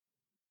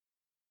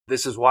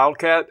This is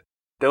Wildcat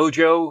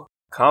Dojo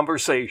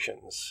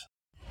Conversations.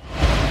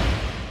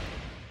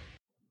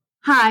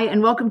 Hi,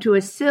 and welcome to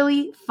a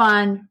silly,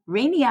 fun,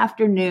 rainy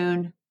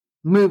afternoon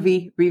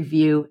movie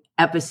review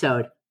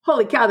episode.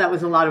 Holy cow, that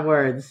was a lot of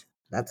words.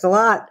 That's a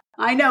lot.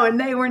 I know, and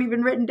they weren't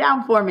even written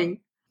down for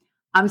me.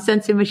 I'm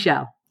Sensei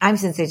Michelle. I'm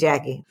Sensei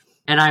Jackie.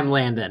 And I'm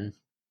Landon.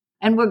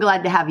 And we're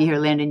glad to have you here,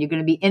 Landon. You're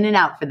going to be in and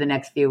out for the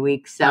next few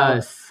weeks.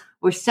 So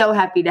We're so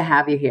happy to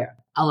have you here.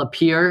 I'll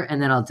appear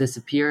and then I'll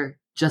disappear,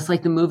 just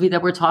like the movie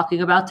that we're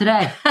talking about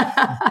today.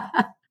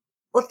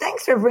 Well,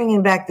 thanks for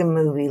bringing back the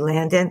movie,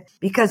 Landon,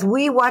 because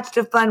we watched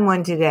a fun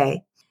one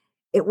today.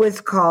 It was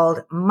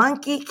called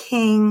Monkey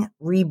King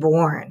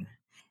Reborn,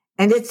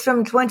 and it's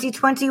from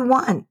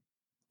 2021.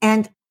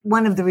 And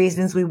one of the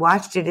reasons we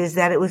watched it is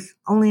that it was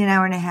only an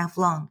hour and a half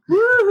long.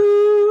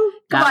 Woohoo!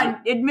 Come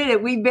on, admit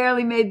it. We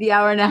barely made the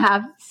hour and a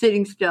half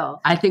sitting still.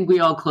 I think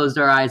we all closed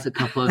our eyes a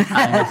couple of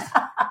times.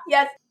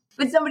 Yes,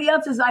 but somebody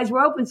else's eyes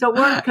were open, so it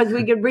worked because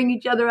we could bring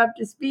each other up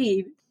to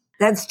speed.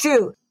 That's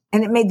true.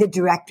 And it made the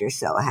director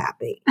so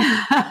happy.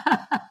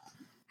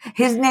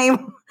 His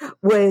name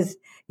was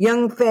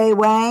Yung Fei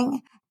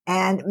Wang.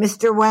 And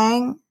Mr.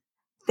 Wang,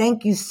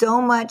 thank you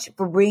so much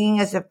for bringing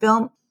us a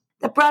film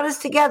that brought us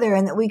together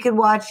and that we could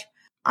watch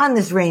on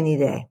this rainy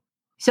day.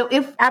 So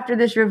if after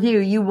this review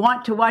you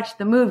want to watch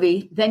the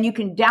movie, then you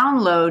can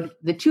download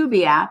the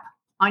Tubi app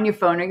on your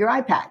phone or your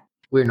iPad.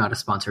 We're not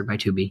sponsored by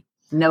Tubi.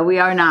 No, we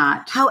are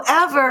not.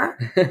 However,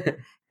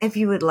 if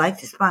you would like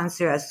to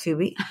sponsor us,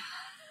 Tubi,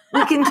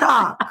 we can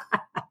talk.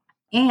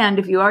 And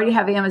if you already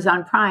have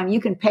Amazon Prime, you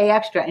can pay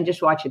extra and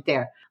just watch it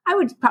there. I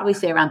would probably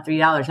say around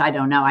 $3. I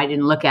don't know. I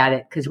didn't look at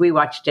it because we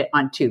watched it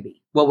on Tubi.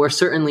 Well, we're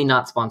certainly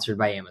not sponsored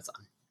by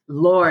Amazon.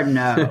 Lord,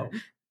 no.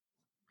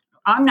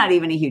 I'm not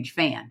even a huge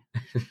fan.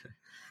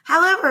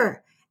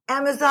 However,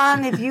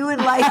 Amazon, if you would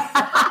like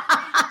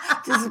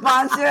to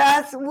sponsor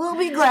us, we'll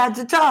be glad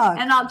to talk.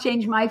 And I'll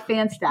change my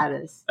fan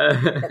status.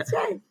 That's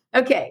right.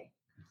 Okay.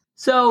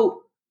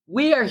 So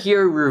we are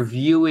here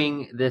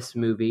reviewing this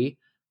movie,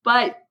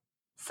 but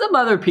some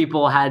other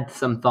people had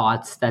some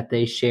thoughts that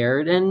they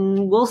shared,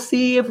 and we'll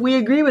see if we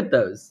agree with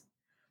those.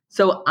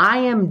 So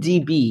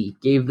IMDb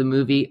gave the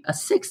movie a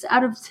 6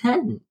 out of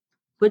 10,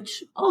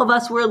 which all of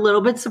us were a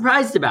little bit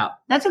surprised about.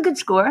 That's a good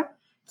score.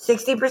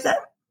 60%?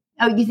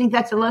 Oh, you think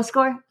that's a low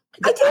score?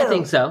 I do. I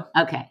think so.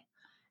 Okay.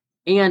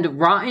 And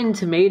Rotten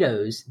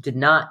Tomatoes did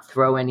not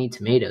throw any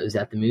tomatoes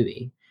at the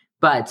movie,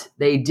 but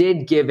they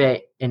did give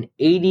it an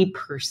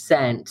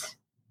 80%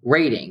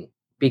 rating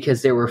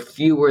because there were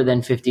fewer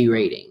than 50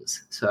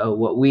 ratings. So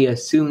what we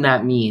assume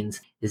that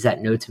means is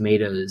that no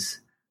tomatoes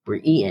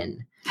were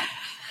eaten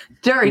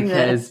During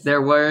because this.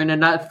 there weren't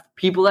enough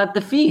people at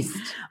the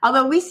feast.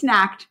 Although we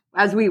snacked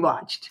as we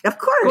watched. Of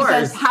course.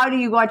 Because how do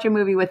you watch a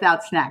movie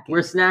without snacking?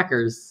 We're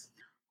snackers.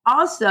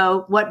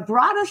 Also, what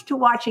brought us to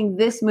watching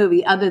this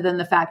movie, other than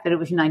the fact that it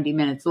was 90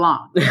 minutes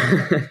long,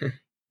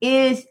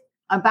 is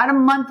about a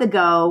month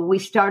ago, we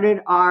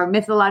started our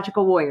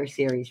Mythological Warrior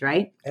series,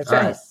 right? That's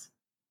right.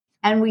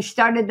 And we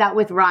started that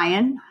with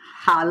Ryan.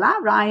 Holla,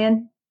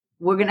 Ryan.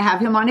 We're going to have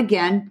him on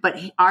again. But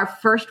our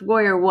first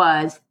warrior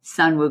was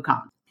Sun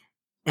Wukong,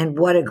 And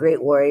what a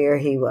great warrior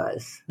he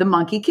was. the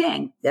Monkey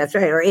King. That's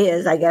right. Or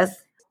is, I guess.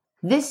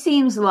 This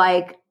seems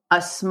like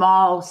a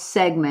small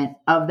segment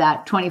of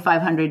that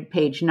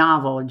 2,500-page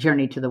novel,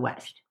 Journey to the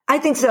West. I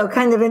think so.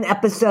 Kind of an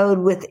episode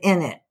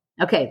within it.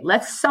 Okay,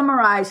 let's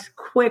summarize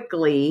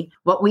quickly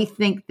what we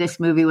think this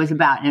movie was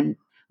about. And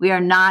we are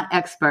not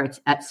experts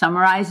at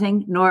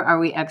summarizing, nor are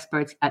we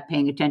experts at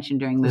paying attention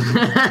during movies.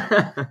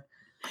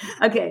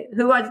 Okay,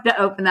 who wants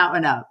to open that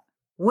one up?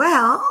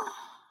 Well,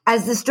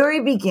 as the story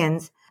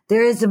begins,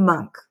 there is a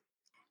monk.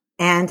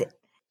 And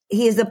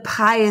he is a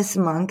pious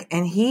monk.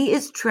 And he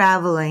is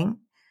traveling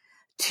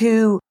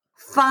to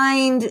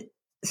find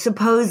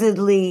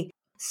supposedly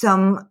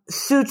some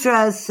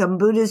sutras, some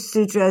Buddhist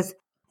sutras,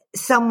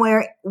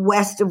 somewhere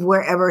west of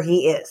wherever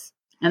he is.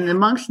 And the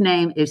monk's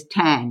name is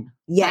Tang.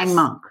 Yes. Tang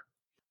Monk.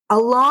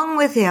 Along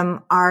with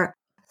him are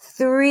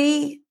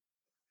 3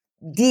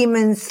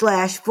 demons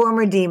 /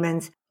 former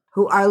demons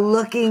who are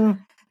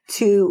looking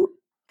to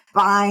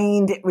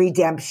find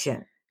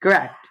redemption.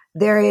 Correct.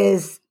 There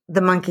is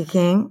the Monkey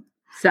King,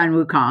 Sun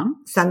Wukong.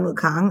 Sun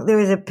Wukong. There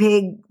is a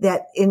pig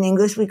that in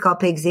English we call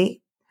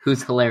Pigsy.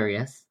 Who's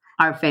hilarious.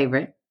 Our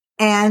favorite.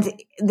 And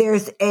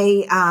there's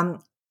a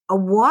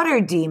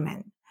water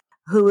demon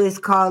who is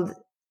called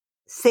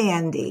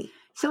Sandy.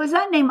 So is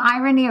that name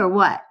irony or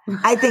what?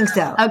 I think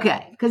so.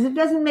 Okay, because it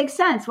doesn't make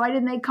sense. Why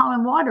didn't they call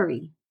him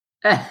Watery?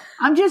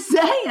 I'm just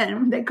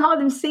saying. They called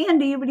him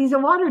Sandy, but he's a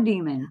water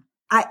demon.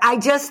 I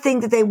just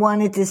think that they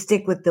wanted to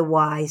stick with the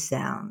Y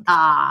sound.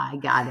 Ah, I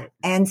got it.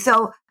 And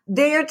so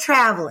they're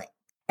traveling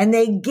and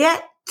they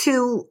get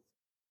to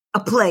a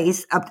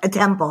place, a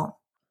temple.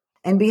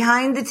 And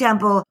behind the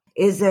temple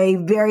is a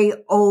very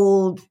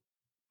old,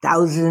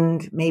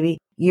 1,000 maybe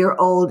year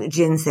old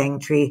ginseng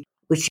tree,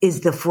 which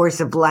is the force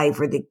of life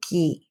or the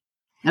key.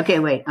 Okay,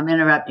 wait, I'm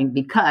interrupting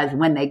because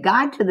when they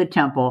got to the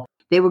temple,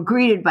 they were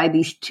greeted by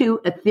these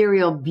 2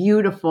 ethereal,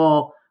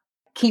 beautiful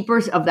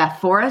keepers of that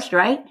forest,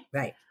 right?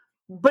 Right.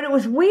 But it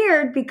was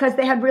weird because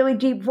they had really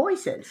deep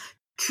voices.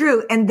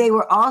 True. And they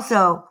were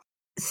also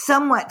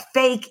somewhat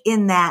fake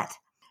in that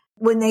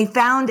when they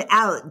found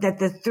out that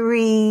the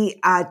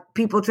three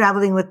people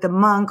traveling with the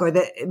monk, or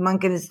the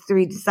monk and his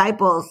three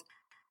disciples,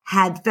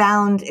 had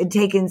found and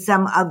taken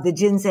some of the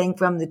ginseng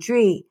from the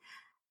tree,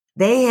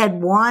 they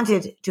had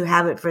wanted to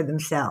have it for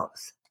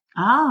themselves.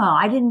 Oh,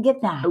 I didn't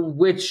get that.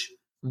 Which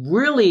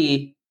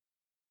really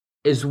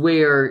is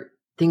where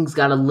things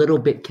got a little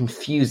bit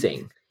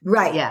confusing.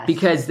 Right. Yes.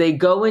 Because they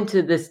go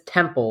into this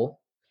temple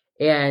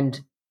and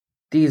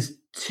these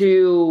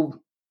two,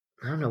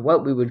 I don't know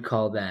what we would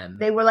call them.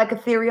 They were like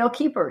ethereal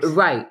keepers.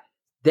 Right.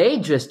 They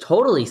just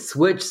totally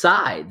switch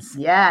sides.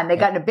 Yeah, and they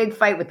got in a big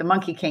fight with the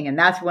Monkey King, and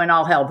that's when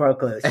all hell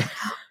broke loose.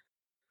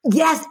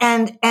 Yes,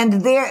 and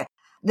the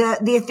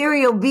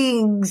ethereal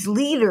being's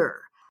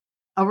leader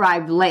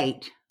Arrived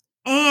late.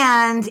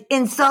 and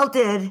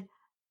insulted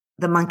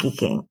the Monkey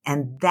King.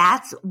 And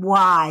that's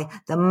why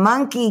the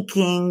Monkey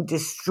King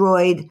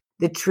destroyed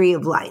the Tree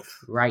of Life.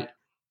 Right.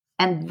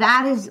 And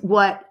that is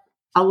what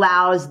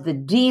allows the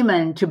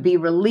demon to be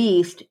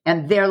released,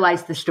 and there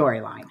lies the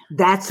storyline.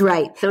 That's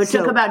right. So it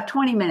took about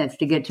 20 minutes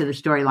to get to the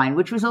storyline,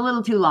 which was a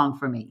little too long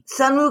for me.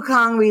 Sun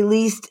Wukong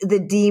released the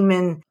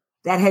demon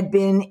that had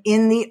been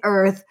in the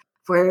earth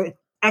for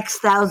X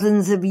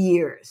thousands of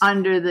years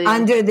Under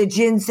the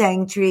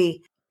ginseng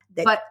tree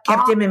that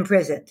kept him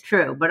imprisoned.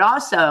 True, but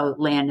also,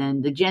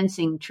 Landon, the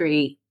ginseng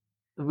tree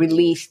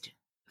released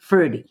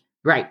Fruity.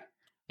 Right.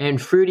 And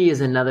Fruity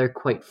is another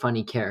quite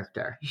funny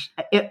character.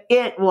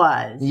 It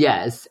was.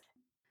 Yes.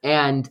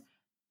 And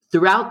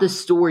throughout the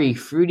story,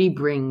 Fruity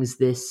brings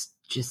this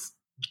just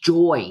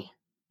joy.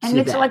 And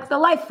to it's them. like the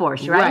life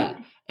force, right?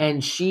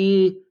 And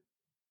she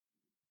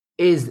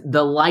is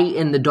the light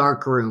in the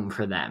dark room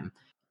for them.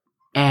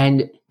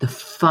 And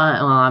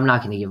I'm not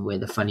going to give away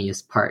the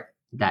funniest part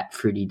that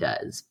Fruity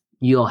does.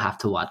 You'll have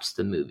to watch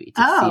the movie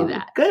to see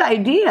that. Good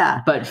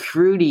idea. But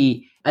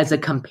Fruity as a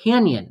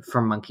companion for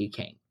Monkey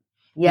King.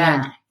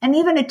 Yeah. And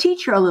even a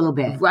teacher a little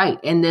bit. Right.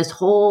 And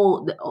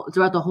throughout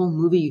the whole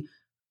movie,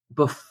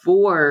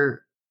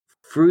 before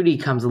Fruity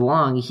comes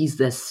along, he's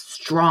this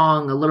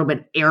strong, a little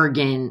bit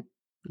arrogant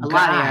A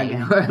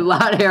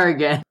lot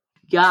arrogant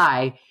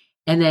guy.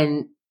 And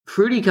then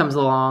Fruity comes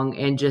along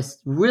and just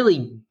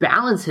really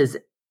balances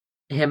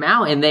him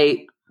out. And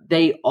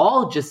they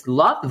all just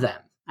love them.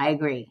 I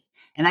agree.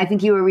 And I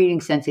think you were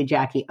reading Sensei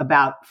Jackie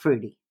about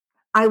Fruity.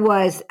 I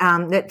was,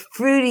 that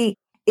Fruity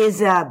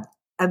is a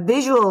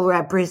visual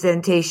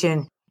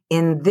representation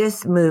in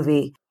this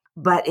movie,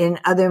 but in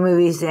other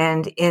movies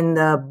and in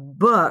the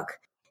book,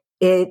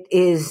 it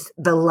is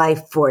the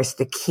life force,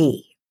 the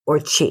ki or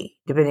chi,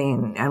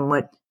 depending on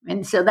what.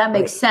 And so that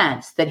makes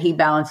sense that he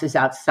balances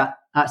out Sun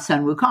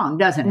Wukong,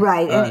 doesn't it?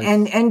 Right.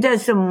 And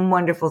does some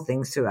wonderful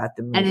things throughout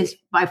the movie. And is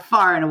by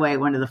far and away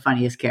one of the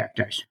funniest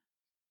characters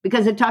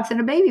because it talks in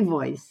a baby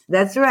voice.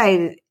 That's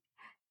right.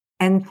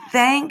 And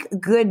thank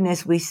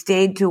goodness we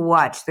stayed to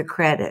watch the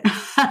credits.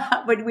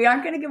 But we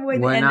aren't going to give away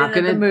the end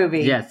of the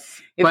movie.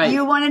 Yes. If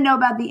you want to know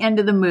about the end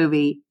of the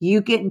movie,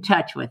 you get in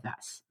touch with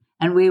us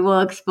and we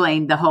will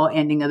explain the whole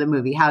ending of the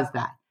movie. How's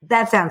that?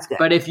 That sounds good.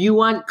 But if you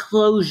want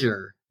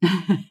closure,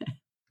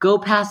 go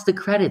past the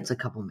credits a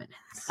couple minutes.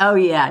 Oh,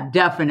 yeah,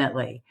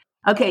 definitely.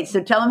 Okay,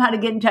 so tell them how to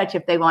get in touch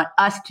if they want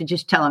us to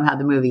just tell them how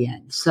the movie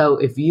ends. So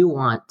if you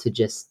want to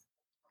just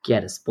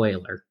get a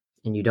spoiler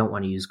and you don't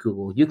want to use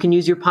Google, you can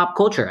use your pop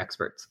culture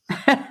experts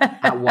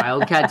at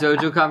Wildcat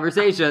Dojo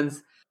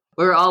Conversations.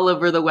 We're all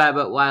over the web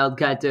at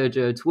Wildcat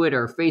Dojo,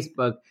 Twitter,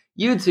 Facebook,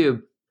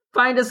 YouTube.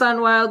 Find us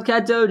on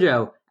Wildcat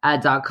Dojo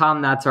at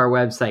 .com. That's our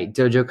website.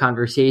 Dojo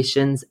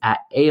Conversations at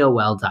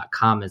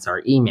AOL.com is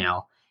our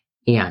email.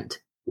 And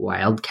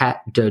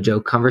Wildcat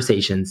Dojo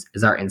Conversations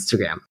is our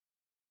Instagram.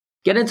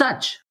 Get in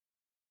touch.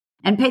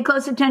 And pay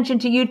close attention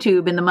to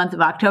YouTube in the month of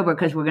October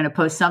because we're going to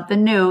post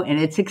something new and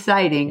it's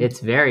exciting.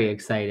 It's very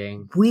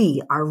exciting.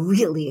 We are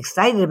really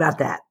excited about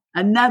that.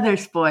 Another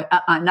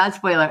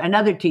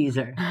another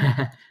teaser.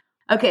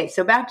 Okay,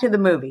 so back to the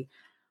movie.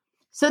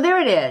 So there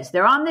it is.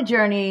 They're on the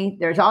journey.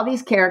 There's all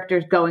these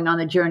characters going on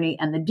the journey,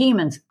 and the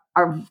demons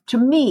are, to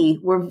me,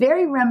 were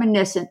very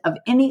reminiscent of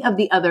any of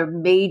the other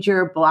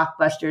major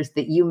blockbusters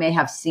that you may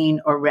have seen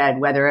or read,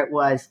 whether it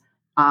was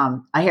a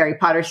Harry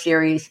Potter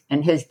series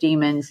and his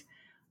demons,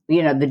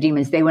 the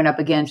demons they went up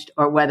against,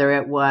 or whether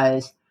it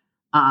was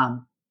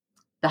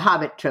the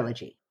Hobbit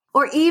trilogy.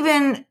 Or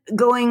even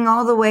going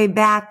all the way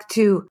back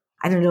to,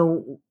 I don't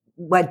know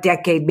what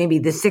decade, maybe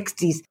the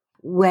 60s,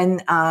 when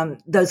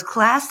those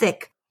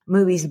classic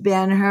movies,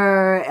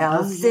 Ben-Hur,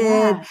 El Cid,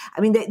 yeah.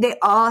 I mean, they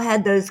all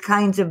had those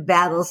kinds of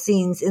battle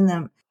scenes in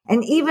them.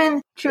 And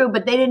even... True,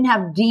 but they didn't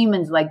have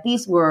demons like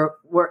these were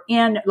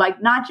in,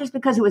 like, not just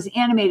because it was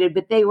animated,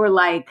 but they were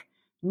like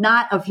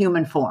not of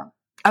human form.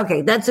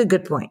 Okay, that's a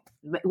good point.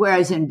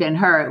 Whereas in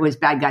Ben-Hur, it was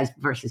bad guys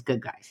versus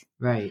good guys.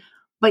 Right.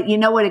 But you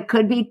know what it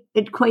could be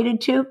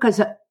equated to?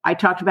 Because I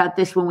talked about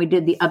this when we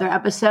did the other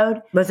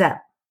episode. What's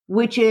that?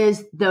 Which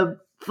is the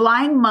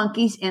flying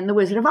monkeys in The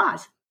Wizard of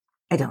Oz.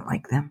 I don't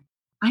like them.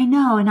 I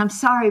know, and I'm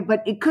sorry,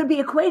 but it could be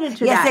equated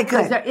to Yes, that it could.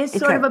 because there is It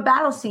sort could. of a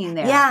battle scene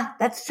there. Yeah,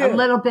 that's A true.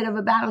 little bit of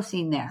a battle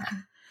scene there.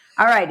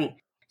 All righty.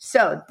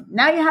 So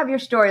now you have your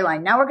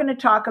storyline. Now we're going to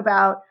talk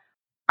about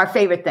our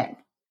favorite thing.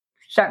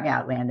 Start me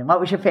out, Landon. What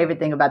was your favorite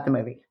thing about the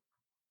movie?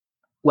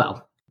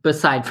 Well,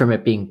 aside from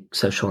it being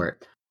so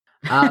short.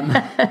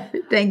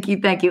 Thank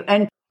you.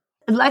 And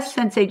let's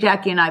Sensei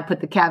Jackie and I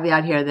put the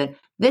caveat here that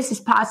this is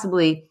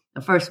possibly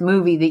the first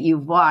movie that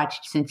you've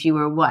watched since you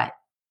were what,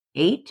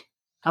 8?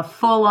 A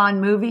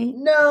full-on movie?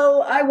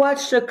 No, I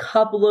watched a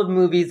couple of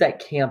movies at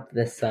camp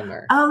this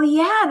summer. Oh,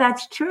 yeah,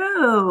 that's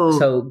true.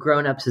 So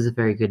Grown Ups is a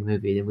very good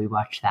movie, and we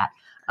watched that.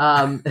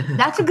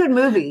 That's a good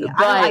movie.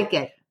 But- I like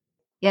it.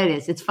 Yeah, it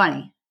is. It's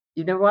funny.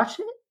 You've never watched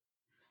it?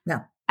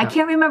 No. I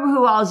can't remember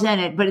who all's in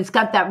it, but it's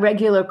got that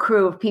regular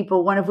crew of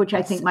people, one of which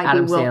I think might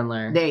Adam be Will.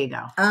 Sandler. There you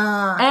go.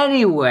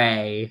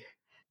 Anyway,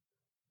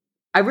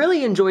 I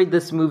really enjoyed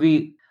this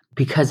movie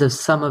because of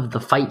some of the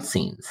fight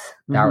scenes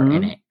that are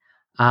in it.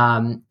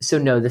 So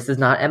no, this is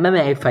not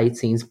MMA fight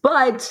scenes,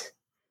 but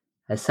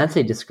as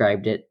Sensei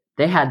described it,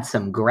 they had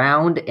some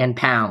ground and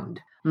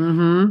pound.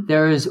 Mm-hmm.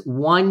 There is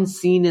one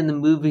scene in the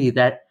movie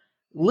that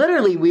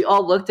literally we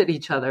all looked at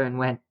each other and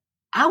went,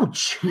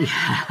 ouch. And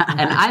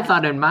I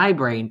thought in my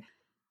brain,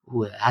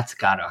 ooh, that's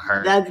gotta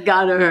hurt. That's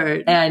gotta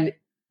hurt. And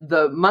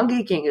the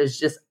Monkey King is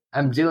just,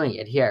 I'm doing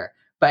it here,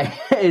 but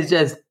it's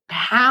just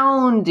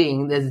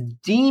pounding this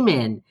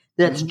demon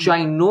that's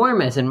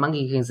ginormous. And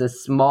Monkey King's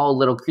this small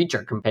little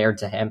creature compared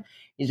to him.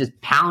 He's just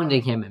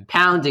pounding him and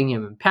pounding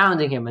him and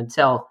pounding him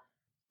until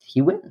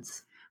he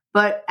wins.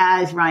 But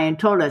as Ryan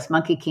told us,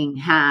 Monkey King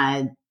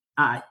had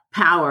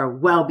power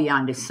well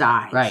beyond his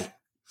size. Right.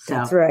 So,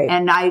 That's right.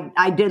 And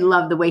I did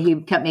love the way he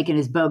kept making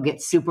his bow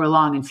get super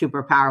long and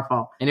super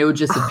powerful. And it would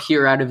just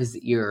appear out of his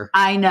ear.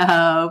 I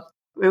know.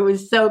 It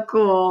was so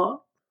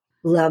cool.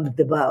 Loved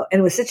the bow.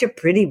 And it was such a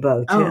pretty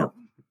bow, too. Oh,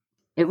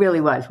 it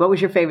really was. What was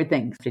your favorite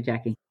thing, Mr.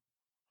 Jackie?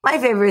 My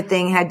favorite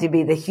thing had to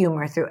be the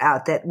humor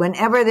throughout, that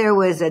whenever there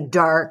was a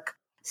dark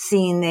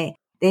scene,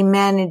 they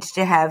managed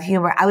to have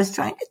humor. I was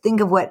trying to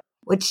think of what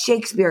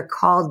Shakespeare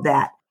called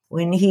that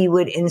when he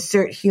would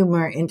insert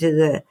humor into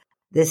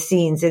the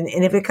scenes. And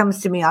if it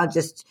comes to me, I'll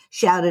just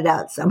shout it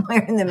out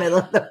somewhere in the middle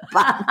of the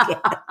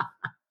podcast.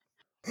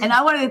 And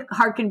I want to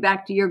harken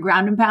back to your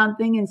ground and pound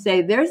thing and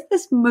say there's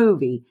this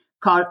movie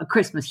called A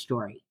Christmas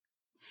Story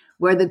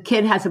where the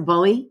kid has a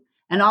bully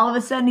and all of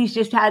a sudden he's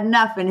just had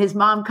enough and his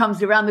mom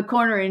comes around the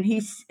corner and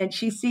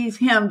she sees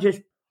him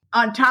just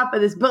on top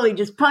of this bully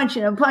just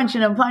punching him.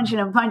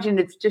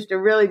 It's just a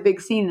really big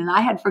scene and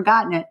I had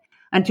forgotten it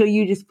until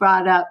you just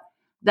brought up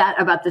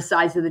that about the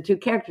size of the two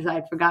characters. I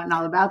had forgotten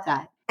all about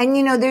that. And,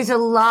 there's a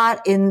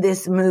lot in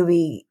this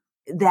movie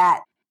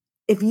that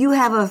if you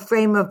have a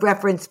frame of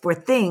reference for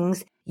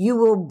things, you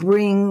will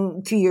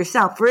bring to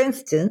yourself. For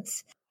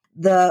instance,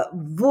 the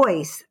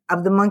voice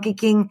of the Monkey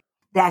King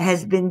that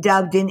has been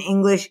dubbed in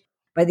English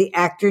by the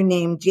actor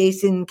named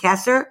Jason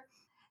Kessler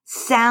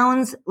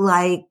sounds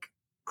like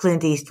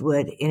Clint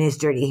Eastwood in his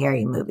Dirty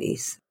Harry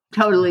movies.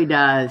 Totally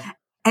does.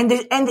 And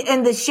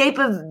the shape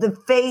of the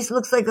face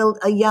looks like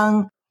a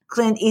young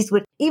Clint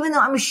Eastwood, even though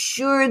I'm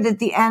sure that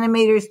the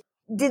animators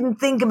didn't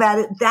think about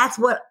it. That's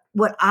what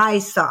I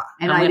saw.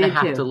 And I'm I going to did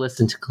have too. to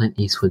listen to Clint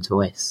Eastwood's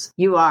voice.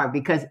 You are,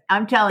 because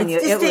I'm telling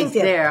It's you, it was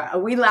distinctive. there.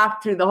 We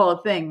laughed through the whole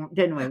thing,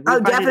 didn't we? We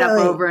Oh, brought it up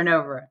definitely. over and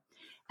over.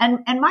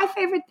 And my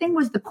favorite thing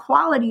was the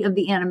quality of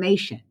the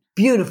animation.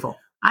 Beautiful.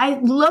 I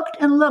looked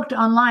and looked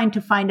online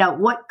to find out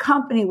what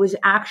company was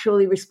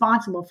actually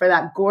responsible for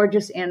that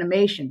gorgeous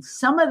animation.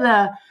 Some of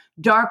the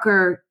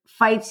darker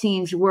fight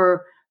scenes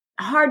were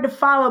hard to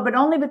follow, but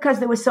only because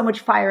there was so much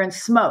fire and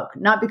smoke,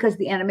 not because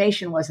the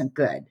animation wasn't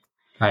good.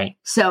 Right.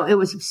 So it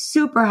was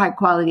super high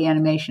quality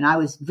animation. I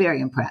was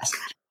very impressed.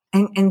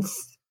 And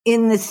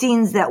in the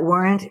scenes that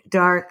weren't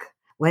dark,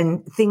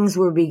 when things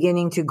were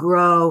beginning to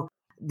grow,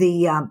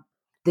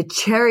 the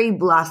cherry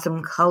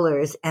blossom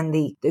colors and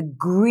the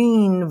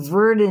green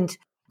verdant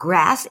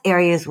grass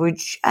areas were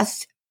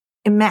just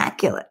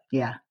immaculate.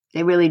 Yeah,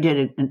 they really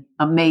did an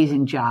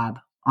amazing job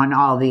on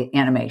all the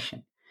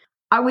animation.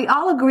 Are we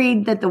all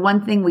agreed that the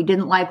one thing we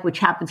didn't like, which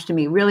happens to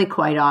me really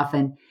quite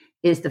often,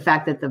 is the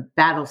fact that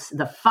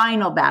the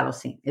final battle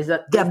scene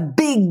The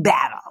big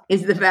battle.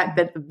 is the fact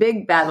that the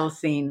big battle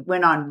scene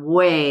went on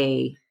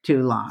way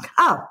too long.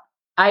 Oh,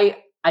 I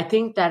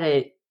think that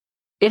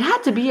it had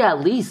to be at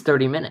least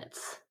 30 minutes.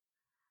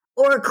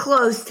 or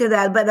close to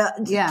that,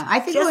 but Yeah, I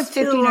think it was just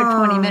too 15 or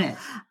 20 long.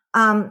 minutes.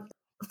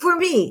 For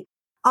me,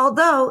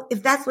 although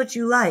if that's what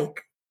you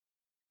like,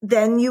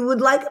 then you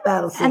would like a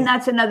battle scene. And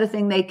that's another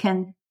thing they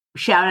can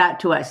shout out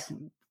to us.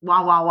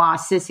 Wah, wah, wah,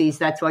 sissies.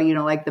 That's why you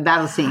don't like the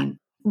battle scene.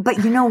 But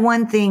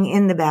one thing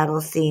in the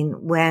battle scene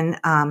when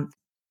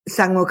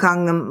Sang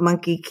Wukong, the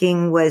Monkey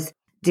King, was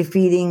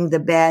defeating the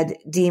bad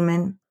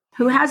demon.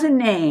 Who has a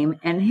name,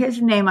 and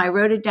his name, I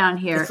wrote it down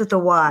here, It's with a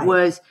Y.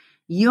 was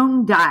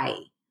Yung Dai.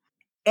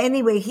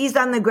 Anyway, he's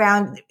on the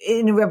ground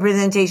in a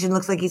representation.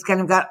 Looks like he's kind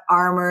of got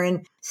armor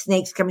and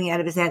snakes coming out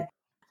of his head.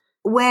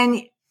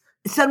 When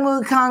Sun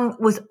Wukong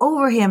was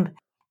over him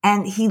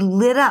and he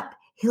lit up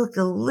he looked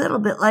a little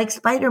bit like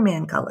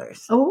Spider-Man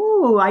colors.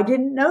 Oh, I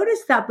didn't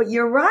notice that, but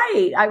you're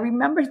right. I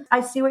remember.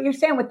 I see what you're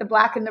saying with the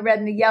black and the red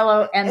and the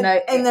yellow and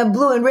the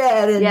blue and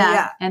red. And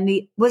and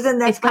the wasn't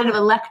that it's kind of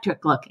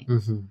electric looking.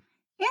 Mm-hmm.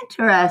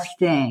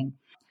 Interesting.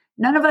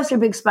 None of us are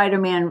big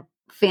Spider-Man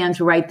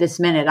fans right this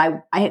minute.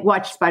 I had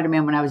watched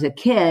Spider-Man when I was a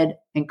kid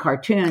in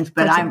cartoons,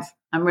 but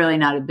I'm really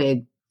not a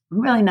big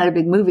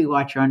movie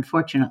watcher,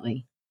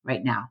 unfortunately,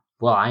 right now.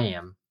 Well, I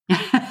am.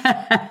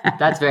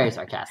 That's very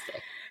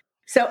sarcastic.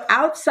 So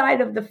outside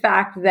of the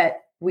fact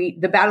that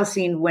the battle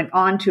scene went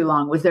on too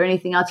long, was there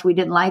anything else we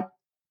didn't like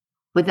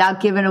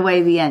without giving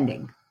away the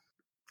ending?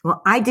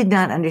 Well, I did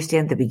not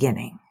understand the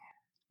beginning.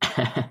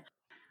 And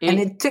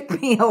it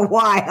took me a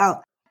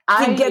while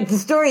to get the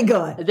story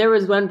going. There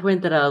was one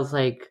point that I was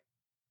like,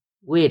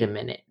 wait a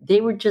minute.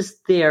 They were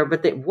just there,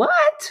 but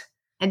what?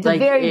 At the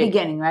very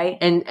beginning, right?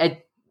 And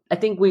I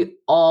think we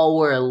all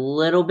were a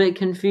little bit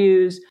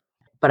confused,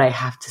 but I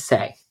have to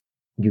say,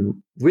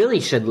 you really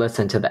should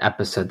listen to the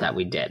episode that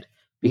we did,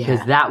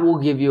 because that will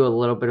give you a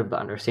little bit of the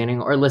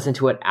understanding, or listen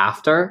to it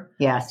after.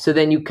 Yes. So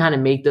then you kind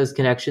of make those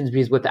connections,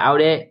 because without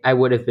it, I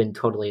would have been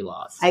totally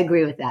lost. I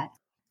agree with that.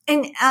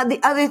 And the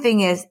other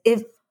thing is,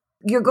 if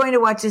you're going to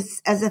watch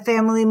this as a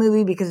family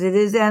movie, because it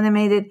is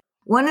animated,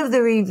 one of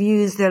the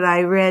reviews that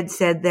I read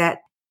said that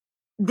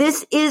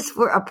this is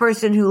for a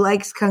person who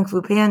likes Kung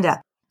Fu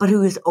Panda, but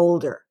who is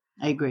older.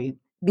 I agree.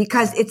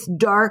 Because it's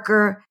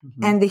darker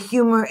and the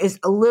humor is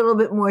a little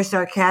bit more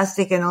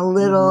sarcastic and a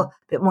little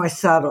bit more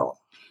subtle.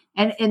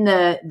 And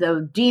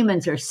the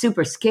demons are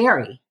super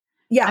scary.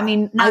 Yeah. I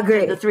mean, not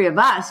the three of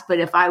us, but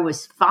if I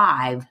was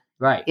 5,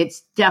 right,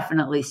 it's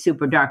definitely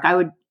super dark.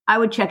 I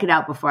would check it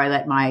out before I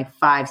let my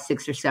 5,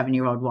 6, or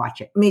 7-year-old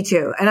watch it. Me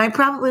too. And I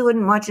probably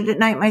wouldn't watch it at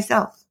night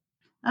myself.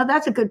 Oh,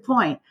 that's a good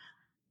point.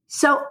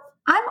 So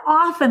I'm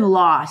often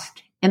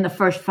lost in the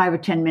first 5 or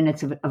 10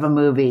 minutes of a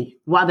movie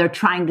while they're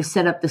trying to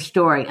set up the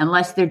story,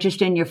 unless they're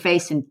just in your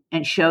face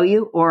and show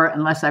you, or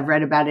unless I've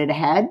read about it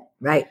ahead.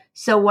 Right.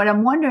 So what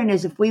I'm wondering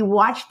is, if we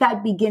watch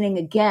that beginning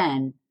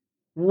again,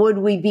 would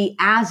we be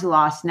as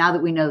lost now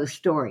that we know the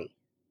story?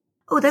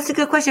 Oh, that's a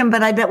good question,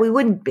 but I bet we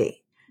wouldn't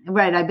be.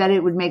 Right. I bet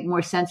it would make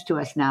more sense to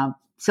us now.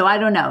 So I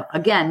don't know.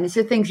 Again, these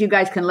are things you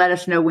guys can let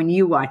us know when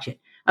you watch it.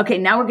 Okay,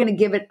 now we're going to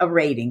give it a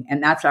rating,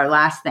 and that's our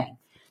last thing.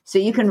 So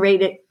you can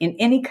rate it in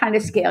any kind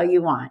of scale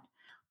you want.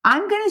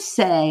 I'm going to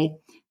say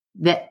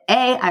that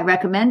A, I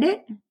recommend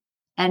it,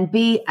 and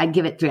B, I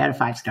give it 3 out of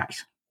 5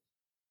 stars.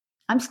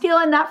 I'm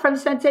stealing that from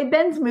Sensei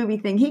Ben's movie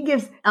thing. He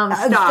gives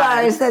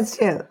stars. That's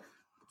true.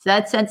 So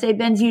that's Sensei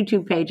Ben's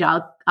YouTube page.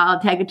 I'll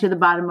tag it to the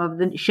bottom of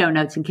the show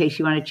notes in case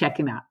you want to check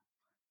him out.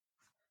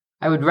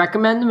 I would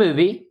recommend the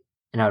movie,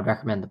 and I would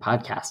recommend the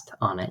podcast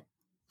on it.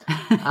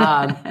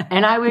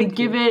 And I would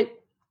give it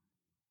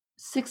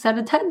 6 out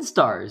of 10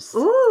 stars.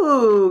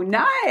 Ooh,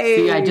 nice.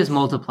 See, I just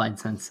multiplied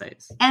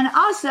senseis. And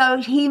also,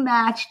 he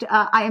matched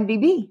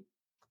IMDb.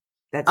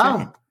 That's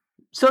right.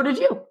 So did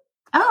you.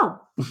 Oh,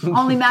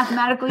 only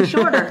mathematically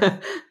shorter.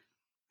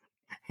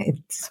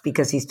 It's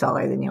because he's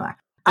taller than you are.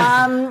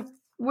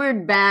 We're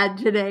bad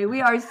today.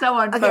 We are so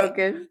unfocused.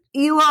 Okay.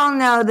 You all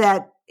know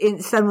that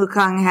Sun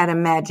Wukong had a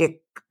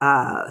magic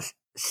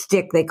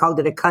stick. They called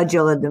it a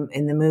cudgel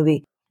in the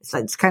movie.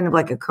 It's kind of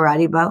like a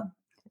karate bow.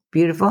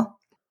 Beautiful.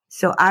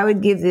 So I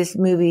would give this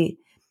movie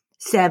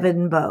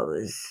 7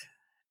 bows.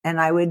 And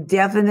I would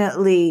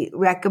definitely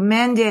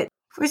recommend it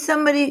for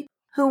somebody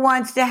who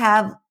wants to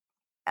have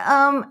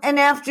an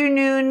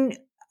afternoon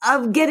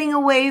of getting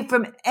away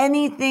from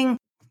anything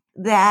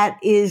that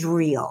is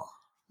real.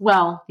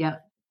 Well, yeah,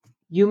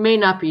 you may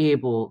not be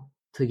able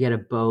to get a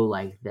bow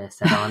like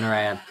this at Honor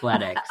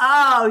Athletics.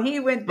 Oh, he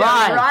went there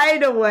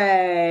right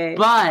away.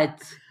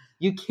 But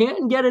you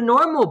can get a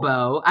normal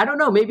bow. I don't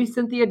know. Maybe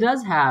Cynthia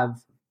does have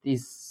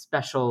these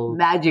special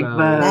magic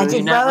bows. Magic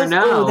you never bows?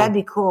 know. Ooh, that'd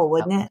be cool,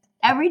 wouldn't it?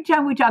 Every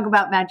time we talk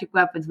about magic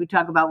weapons, we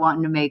talk about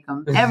wanting to make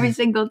them. Every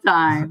single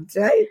time. That's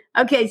right.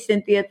 Okay,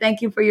 Cynthia,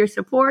 thank you for your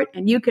support.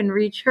 And you can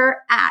reach her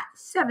at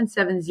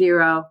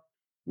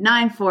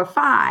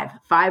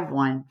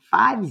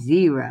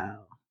 770-945-5150.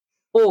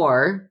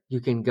 Or you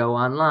can go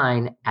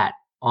online at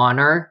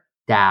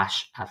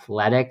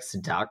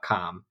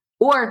honor-athletics.com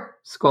or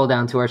scroll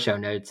down to our show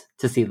notes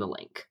to see the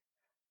link.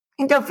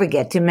 And don't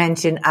forget to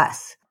mention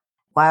us,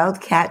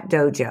 Wildcat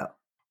Dojo,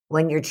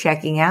 when you're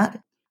checking out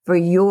for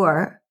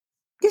your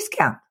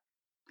discount.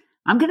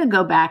 I'm going to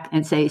go back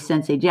and say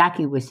Sensei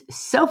Jackie was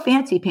so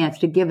fancy pants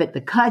to give it the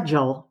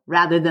cudgel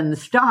rather than the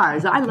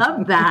stars. I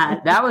love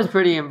that. That was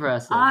pretty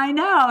impressive. I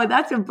know.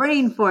 That's a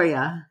brain for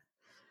you.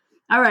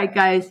 All right,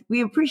 guys.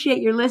 We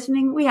appreciate your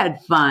listening. We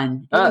had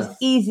fun. It was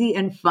easy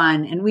and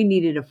fun, and we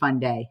needed a fun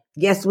day.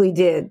 Yes, we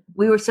did.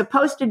 We were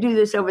supposed to do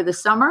this over the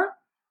summer,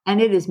 and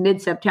it is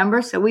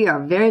mid-September, so we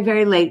are very,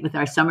 very late with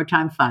our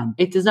summertime fun.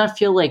 It does not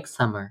feel like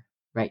summer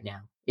right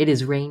now. It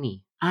is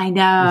rainy. I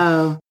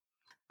know.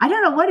 I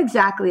don't know what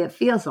exactly it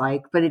feels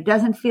like, but it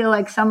doesn't feel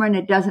like summer and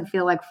it doesn't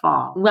feel like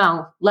fall.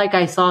 Well, like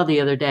I saw the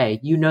other day,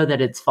 you know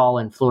that it's fall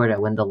in Florida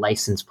when the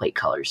license plate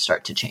colors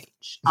start to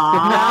change.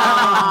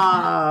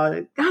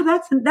 Oh,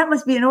 God, that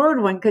must be an old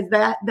one because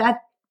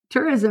that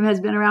tourism has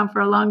been around for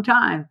a long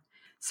time.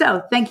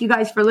 So thank you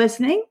guys for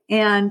listening,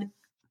 and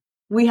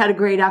we had a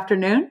great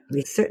afternoon.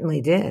 We certainly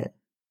did.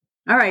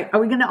 All right. Are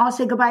we going to all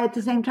say goodbye at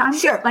the same time?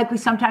 Sure. Like we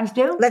sometimes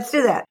do? Let's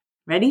do that.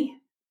 Ready?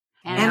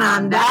 And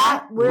on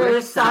that,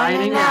 we're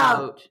signing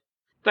out.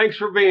 Thanks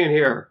for being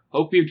here.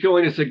 Hope you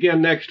join us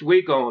again next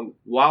week on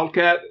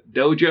Wildcat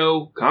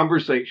Dojo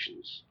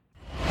Conversations.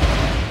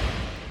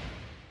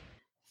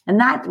 And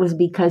that was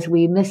because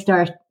we missed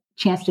our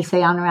chance to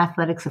say Honor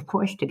Athletics, of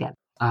course, together.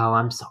 Oh,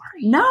 I'm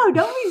sorry. No,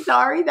 don't be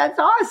sorry. That's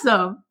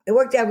awesome. It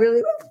worked out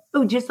really well.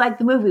 Oh, just like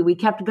the movie. We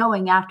kept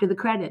going after the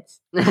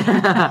credits.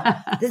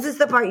 This is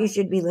the part you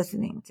should be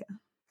listening to.